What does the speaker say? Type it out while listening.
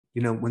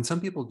When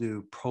some people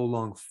do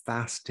prolonged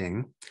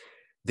fasting,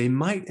 they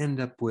might end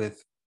up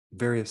with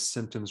various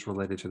symptoms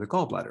related to the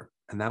gallbladder.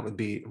 And that would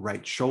be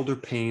right shoulder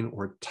pain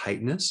or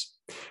tightness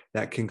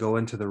that can go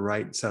into the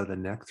right side of the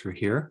neck through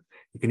here.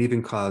 It can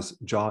even cause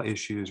jaw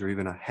issues or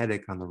even a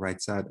headache on the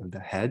right side of the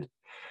head,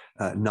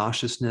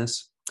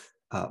 nauseousness,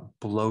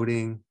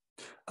 bloating,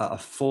 a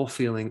full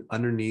feeling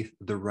underneath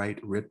the right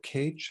rib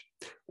cage,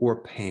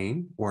 or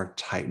pain or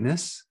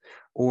tightness,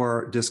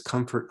 or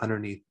discomfort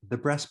underneath the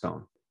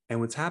breastbone. And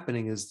what's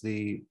happening is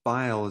the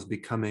bile is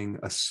becoming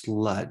a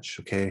sludge,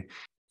 okay?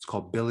 It's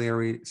called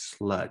biliary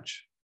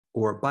sludge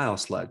or bile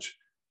sludge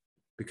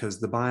because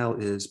the bile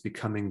is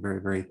becoming very,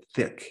 very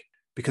thick.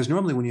 Because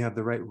normally when you have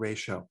the right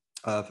ratio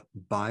of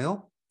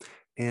bile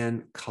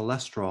and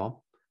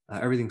cholesterol,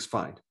 everything's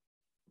fine.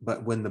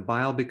 But when the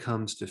bile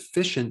becomes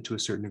deficient to a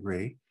certain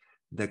degree,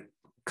 the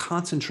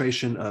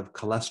concentration of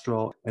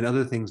cholesterol and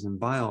other things in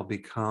bile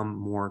become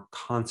more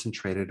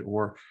concentrated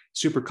or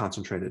super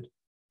concentrated.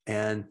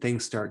 And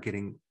things start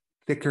getting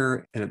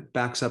thicker and it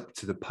backs up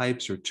to the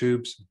pipes or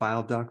tubes,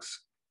 bile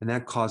ducts, and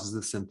that causes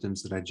the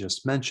symptoms that I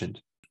just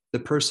mentioned. The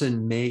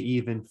person may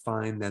even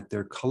find that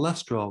their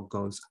cholesterol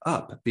goes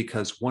up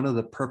because one of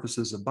the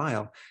purposes of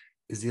bile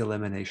is the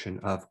elimination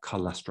of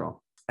cholesterol.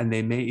 And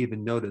they may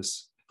even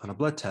notice on a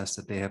blood test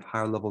that they have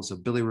higher levels of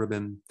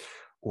bilirubin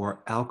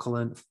or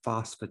alkaline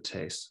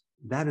phosphatase.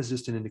 That is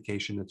just an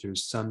indication that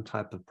there's some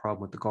type of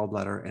problem with the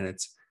gallbladder and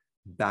it's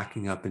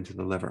backing up into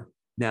the liver.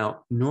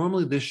 Now,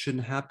 normally this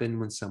shouldn't happen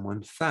when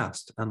someone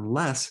fasts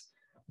unless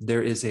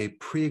there is a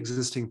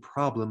pre-existing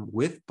problem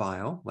with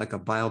bile, like a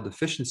bile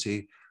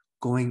deficiency,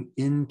 going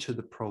into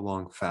the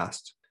prolonged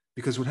fast.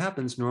 Because what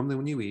happens normally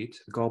when you eat,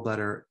 the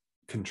gallbladder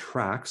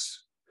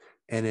contracts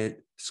and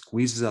it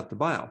squeezes out the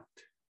bile.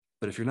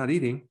 But if you're not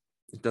eating,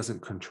 it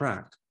doesn't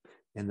contract.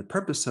 And the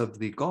purpose of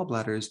the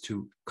gallbladder is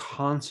to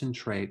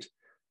concentrate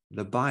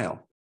the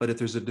bile. But if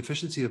there's a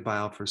deficiency of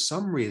bile for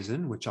some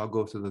reason, which I'll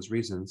go through those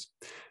reasons,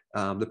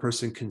 the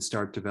person can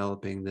start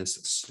developing this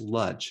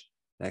sludge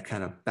that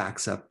kind of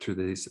backs up through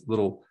these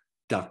little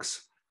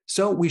ducts.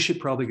 So we should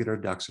probably get our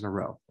ducks in a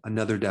row,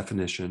 another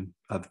definition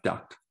of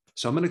duct.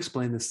 So I'm going to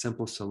explain this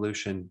simple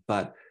solution,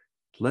 but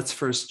let's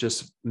first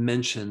just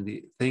mention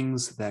the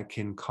things that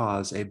can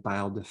cause a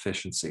bile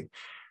deficiency.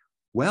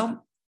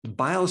 Well,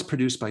 bile is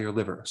produced by your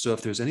liver. So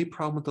if there's any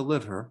problem with the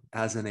liver,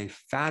 as in a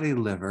fatty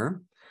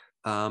liver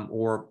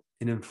or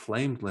an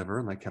inflamed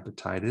liver like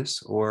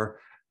hepatitis, or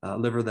a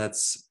liver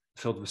that's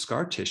filled with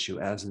scar tissue,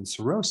 as in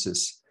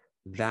cirrhosis,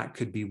 that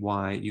could be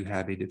why you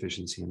have a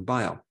deficiency in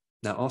bile.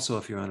 Now, also,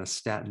 if you're on a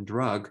statin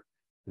drug,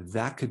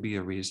 that could be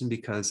a reason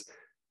because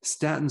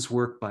statins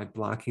work by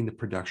blocking the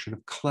production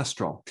of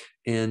cholesterol,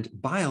 and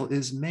bile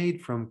is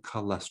made from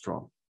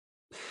cholesterol.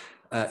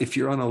 If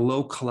you're on a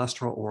low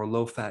cholesterol or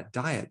low fat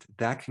diet,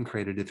 that can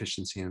create a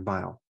deficiency in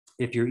bile.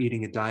 If you're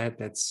eating a diet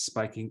that's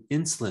spiking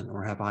insulin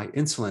or have high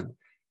insulin,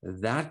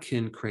 that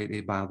can create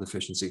a bile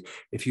deficiency.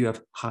 If you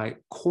have high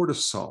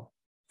cortisol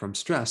from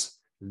stress,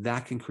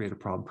 that can create a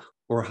problem.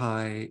 Or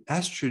high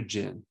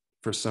estrogen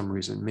for some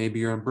reason. Maybe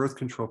you're on birth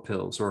control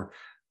pills or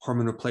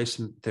hormone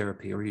replacement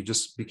therapy, or you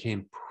just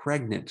became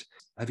pregnant.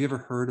 Have you ever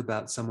heard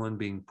about someone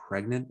being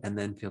pregnant and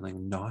then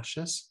feeling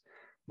nauseous?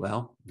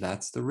 Well,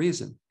 that's the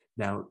reason.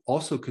 Now, it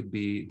also could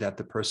be that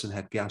the person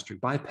had gastric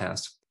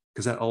bypass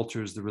because that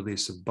alters the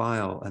release of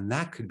bile, and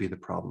that could be the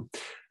problem.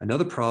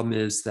 Another problem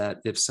is that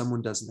if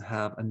someone doesn't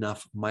have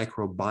enough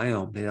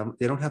microbiome,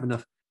 they don't have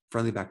enough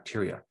friendly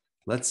bacteria.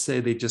 Let's say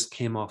they just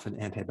came off an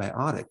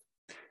antibiotic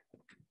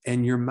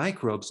and your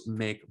microbes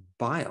make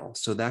bile.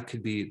 So that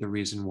could be the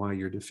reason why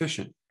you're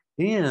deficient.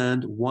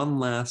 And one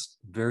last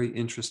very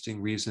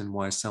interesting reason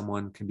why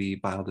someone can be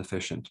bile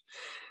deficient.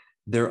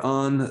 They're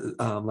on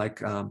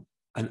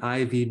an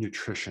IV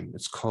nutrition.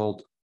 It's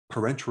called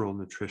parenteral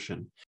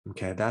nutrition.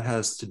 Okay, that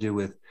has to do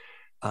with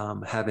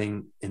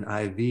having an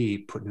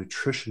IV put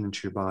nutrition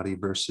into your body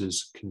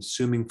versus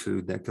consuming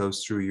food that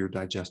goes through your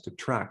digestive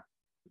tract.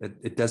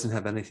 It doesn't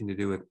have anything to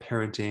do with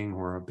parenting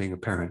or being a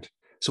parent.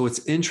 So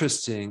what's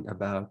interesting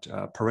about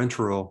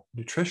parenteral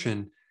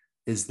nutrition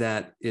is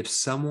that if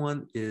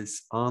someone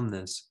is on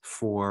this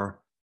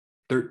for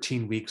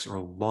 13 weeks or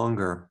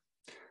longer,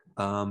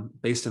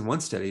 based on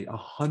one study,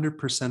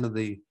 100% of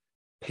the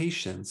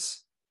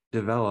patients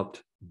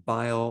developed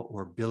bile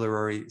or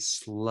biliary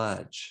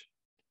sludge,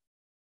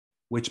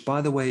 which,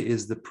 by the way,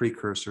 is the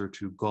precursor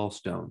to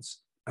gallstones.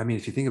 I mean,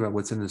 if you think about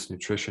what's in this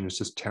nutrition, it's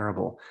just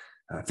terrible.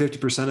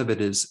 50% of it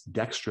is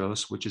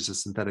dextrose, which is a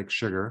synthetic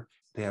sugar.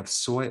 They have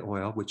soy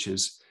oil, which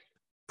is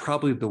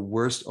probably the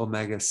worst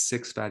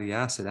omega-6 fatty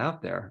acid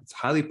out there. It's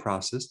highly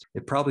processed.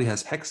 It probably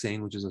has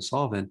hexane, which is a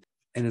solvent,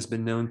 and has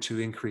been known to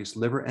increase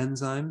liver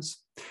enzymes,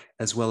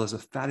 as well as a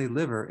fatty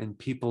liver in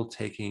people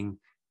taking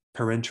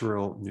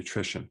parenteral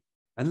nutrition.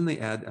 And then they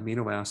add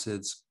amino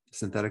acids,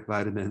 synthetic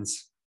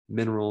vitamins,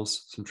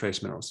 minerals, some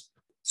trace minerals.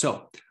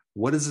 So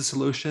what is the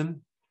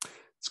solution?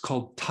 It's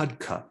called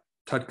TUDCA.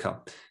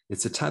 TUDCA.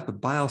 It's a type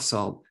of bile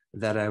salt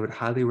that I would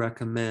highly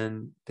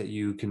recommend that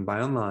you can buy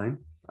online.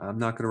 I'm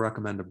not going to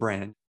recommend a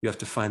brand. You have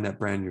to find that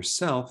brand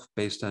yourself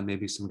based on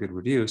maybe some good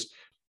reviews.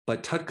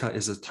 But TUDCA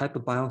is a type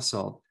of bile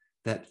salt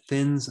that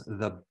thins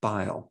the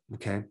bile.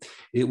 Okay.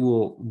 It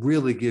will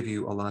really give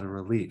you a lot of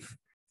relief.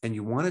 And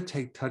you want to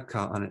take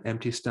TUDCA on an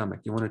empty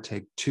stomach. You want to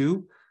take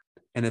 2.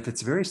 And if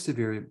it's very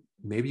severe,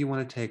 maybe you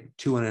want to take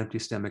 2 on an empty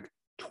stomach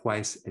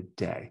twice a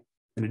day.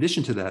 In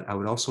addition to that, I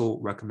would also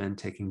recommend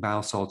taking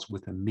bile salts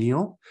with a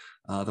meal.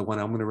 The one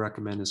I'm going to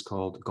recommend is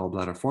called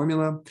Gallbladder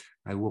Formula.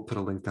 I will put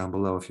a link down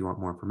below if you want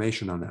more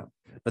information on that.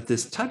 But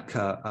this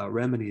TUDCA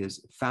remedy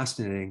is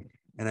fascinating,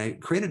 and I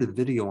created a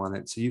video on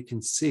it so you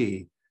can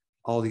see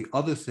all the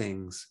other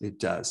things it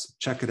does.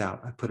 Check it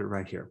out. I put it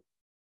right here.